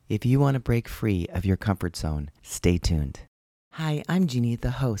If you want to break free of your comfort zone, stay tuned. Hi, I'm Jeannie, the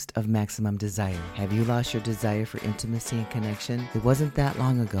host of Maximum Desire. Have you lost your desire for intimacy and connection? It wasn't that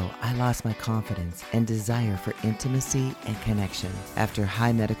long ago I lost my confidence and desire for intimacy and connection. After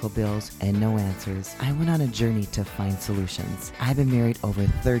high medical bills and no answers, I went on a journey to find solutions. I've been married over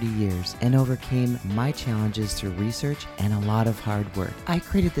 30 years and overcame my challenges through research and a lot of hard work. I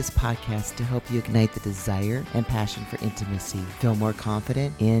created this podcast to help you ignite the desire and passion for intimacy, feel more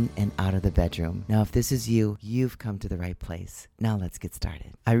confident in and out of the bedroom. Now, if this is you, you've come to the right place. Now let's get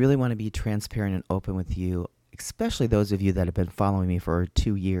started. I really want to be transparent and open with you, especially those of you that have been following me for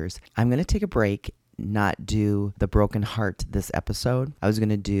 2 years. I'm going to take a break, not do the broken heart this episode. I was going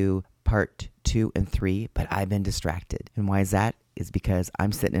to do part 2 and 3, but I've been distracted. And why is that? Is because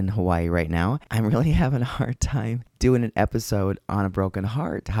I'm sitting in Hawaii right now. I'm really having a hard time doing an episode on a broken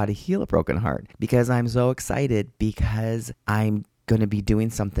heart, how to heal a broken heart, because I'm so excited because I'm going to be doing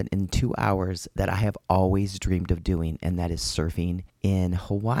something in 2 hours that I have always dreamed of doing, and that is surfing in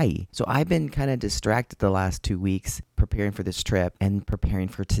Hawaii. So I've been kind of distracted the last 2 weeks preparing for this trip and preparing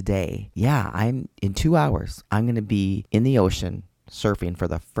for today. Yeah, in 2 hours, I'm going to be in the ocean surfing for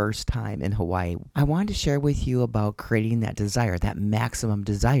the first time in Hawaii. I wanted to share with you about creating that desire, that maximum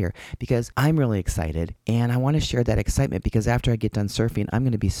desire, because I'm really excited and I want to share that excitement because after I get done surfing, I'm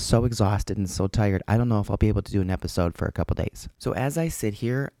going to be so exhausted and so tired. I don't know if I'll be able to do an episode for a couple days. So as I sit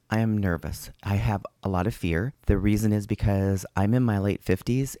here, I am nervous. I have a lot of fear. The reason is because I'm in my late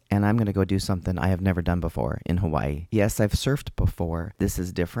 50s and I'm going to go do something I have never done before in Hawaii. Yes, I've surfed before. This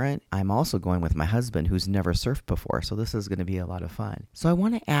is different. I'm also going with my husband who's never surfed before. So this is going to be a lot of fun. So I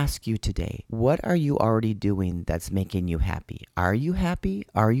want to ask you today, what are you already doing that's making you happy? Are you happy?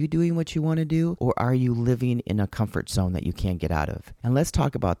 Are you doing what you want to do? Or are you living in a comfort zone that you can't get out of? And let's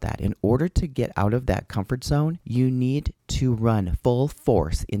talk about that. In order to get out of that comfort zone, you need to run full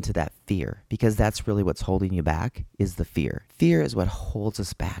force into that fear, because that's really what's holding you back is the fear. Fear is what holds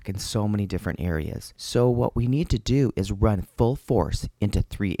us back in so many different areas. So what we need to do is run full force into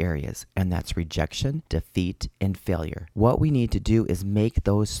 3 areas, and that's rejection, defeat, and failure. What we need to do is make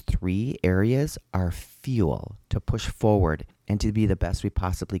those 3 areas our fuel to push forward and to be the best we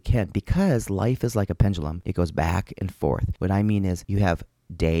possibly can, because life is like a pendulum. It goes back and forth. What I mean is you have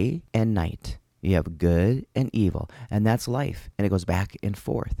day and night. You have good and evil, and that's life, and it goes back and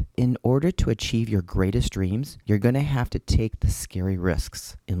forth. In order to achieve your greatest dreams, you're going to have to take the scary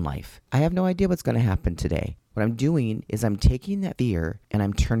risks in life. I have no idea what's going to happen today. What I'm doing is I'm taking that fear and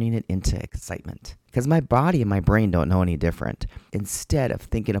I'm turning it into excitement, because my body and my brain don't know any different. Instead of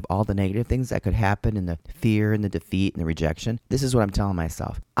thinking of all the negative things that could happen and the fear and the defeat and the rejection, this is what I'm telling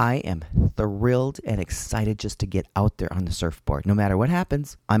myself. I am thrilled and excited just to get out there on the surfboard. No matter what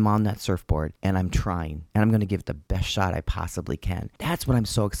happens, I'm on that surfboard and I'm trying, and I'm going to give it the best shot I possibly can. That's what I'm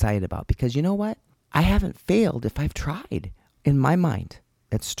so excited about, because you know what? I haven't failed if I've tried. In my mind,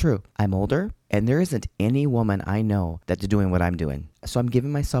 it's true. I'm older, and there isn't any woman I know that's doing what I'm doing. So I'm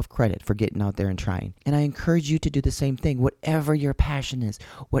giving myself credit for getting out there and trying. And I encourage you to do the same thing. Whatever your passion is,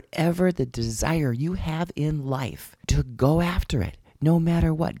 whatever the desire you have in life, to go after it. No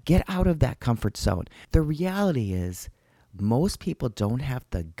matter what, get out of that comfort zone. The reality is, most people don't have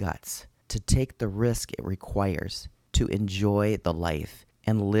the guts to take the risk it requires to enjoy the life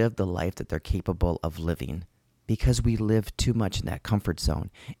and live the life that they're capable of living, because we live too much in that comfort zone,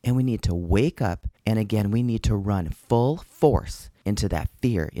 and we need to wake up. And again, we need to run full force into that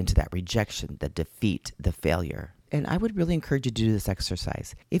fear, into that rejection, the defeat, the failure. And I would really encourage you to do this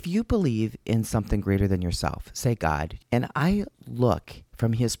exercise. If you believe in something greater than yourself, say God, and I look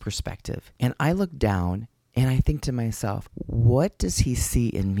from his perspective, and I look down and I think to myself, what does he see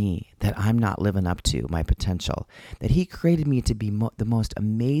in me that I'm not living up to my potential? That he created me to be the most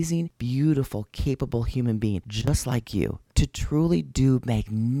amazing, beautiful, capable human being, just like you, to truly do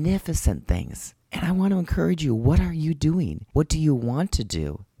magnificent things. And I want to encourage you, what are you doing? What do you want to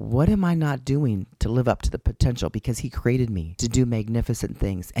do? What am I not doing to live up to the potential? Because he created me to do magnificent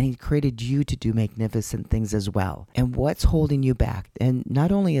things, and he created you to do magnificent things as well. And what's holding you back? And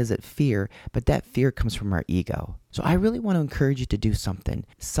not only is it fear, but that fear comes from our ego. So I really want to encourage you to do something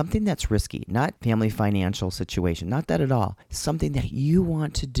that's risky, not family financial situation, not that at all. Something that you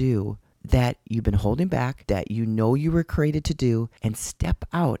want to do, that you've been holding back, that you know you were created to do, and step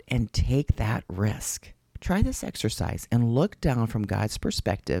out and take that risk. Try this exercise and look down from God's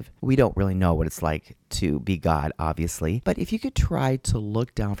perspective. We don't really know what it's like to be God, obviously, but if you could try to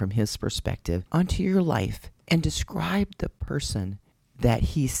look down from his perspective onto your life and describe the person that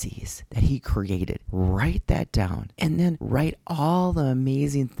he sees, that he created. Write that down, and then write all the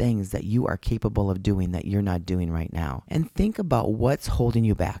amazing things that you are capable of doing that you're not doing right now. And think about what's holding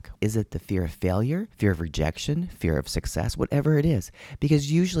you back. Is it the fear of failure, fear of rejection, fear of success, whatever it is?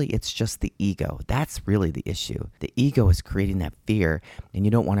 Because usually it's just the ego. That's really the issue. The ego is creating that fear, and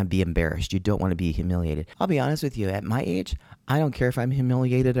you don't want to be embarrassed. You don't want to be humiliated. I'll be honest with you, at my age, I don't care if I'm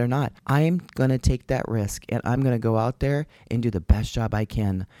humiliated or not. I'm going to take that risk, and I'm going to go out there and do the best job I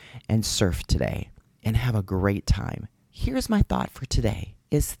can and surf today and have a great time. Here's my thought for today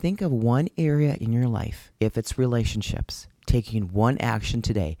is think of one area in your life. If it's relationships, taking one action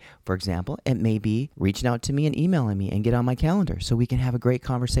today. For example, it may be reaching out to me and emailing me and get on my calendar so we can have a great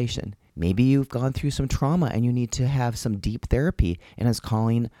conversation. Maybe you've gone through some trauma and you need to have some deep therapy and is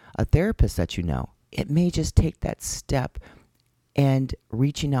calling a therapist that you know. It may just take that step and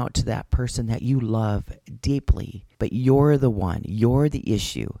reaching out to that person that you love deeply, but you're the one, you're the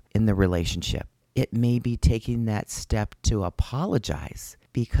issue in the relationship. It may be taking that step to apologize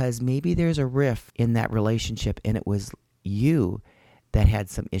because maybe there's a rift in that relationship and it was you that had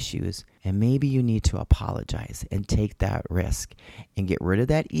some issues, and maybe you need to apologize and take that risk and get rid of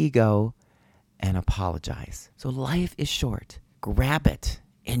that ego and apologize. So life is short. Grab it,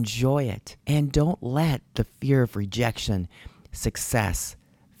 enjoy it, and don't let the fear of rejection, success,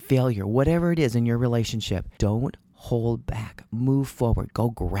 failure, whatever it is in your relationship, don't hold back. Move forward.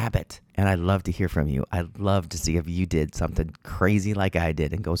 Go grab it. And I'd love to hear from you. I'd love to see if you did something crazy like I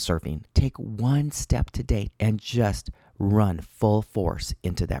did and go surfing. Take one step today and just run full force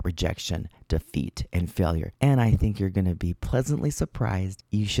into that rejection, defeat, and failure. And I think you're going to be pleasantly surprised.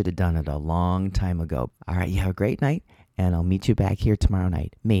 You should have done it a long time ago. All right, you have a great night, and I'll meet you back here tomorrow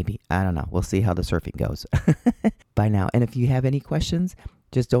night. Maybe. I don't know. We'll see how the surfing goes. Bye now. And if you have any questions,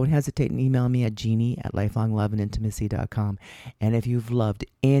 just don't hesitate and email me at jeannie@lifelongloveandintimacy.com. And if you've loved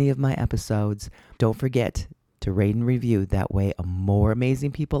any of my episodes, don't forget to rate and review. That way, more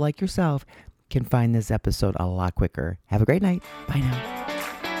amazing people like yourself can find this episode a lot quicker. Have a great night. Bye now.